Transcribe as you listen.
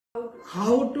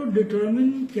how to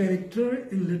determine character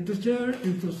in literature,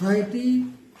 in society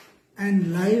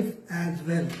and life as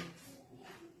well.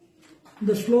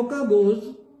 The shloka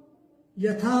goes,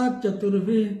 Yatha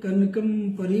chaturvih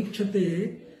kanikam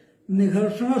parikshate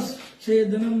nigharshanas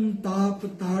chedanam tap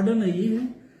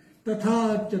tadanai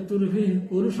tatha chaturvih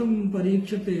purusham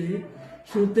parikshate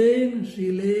shuten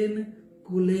shilen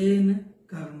kulen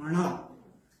karmana.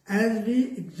 As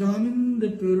we examine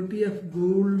the purity of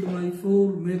gold by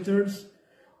 4 methods,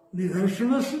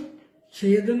 nigharshanas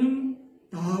chedanam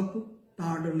tap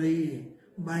tadanai,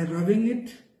 by rubbing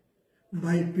it,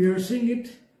 by piercing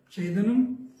it,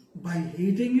 chedanam, by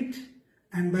heating it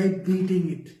and by beating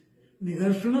it.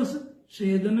 Nigharshanas,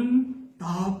 chedanam,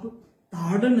 tap,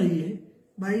 tadanai.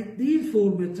 By these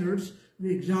 4 methods,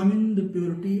 we examine the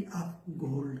purity of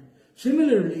gold.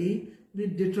 Similarly, we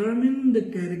determine the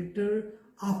character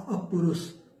of a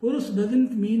purus. Purus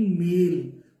doesn't mean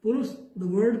male. Purus, the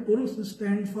word purus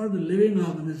stands for the living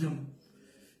organism.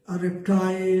 A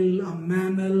reptile, a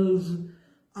mammals,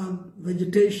 a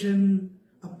vegetation,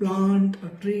 a plant, a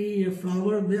tree, a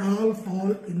flower, they all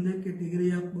fall in the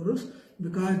category of purus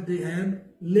because they have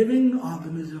living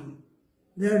organism.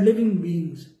 They are living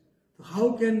beings. So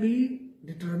how can we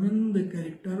determine the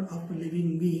character of a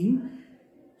living being?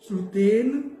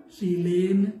 Sruten,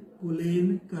 Silen,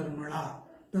 Kulen, Karmana.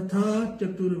 Tatha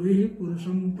Chaturvih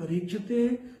Purusham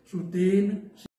Parikshate Sruten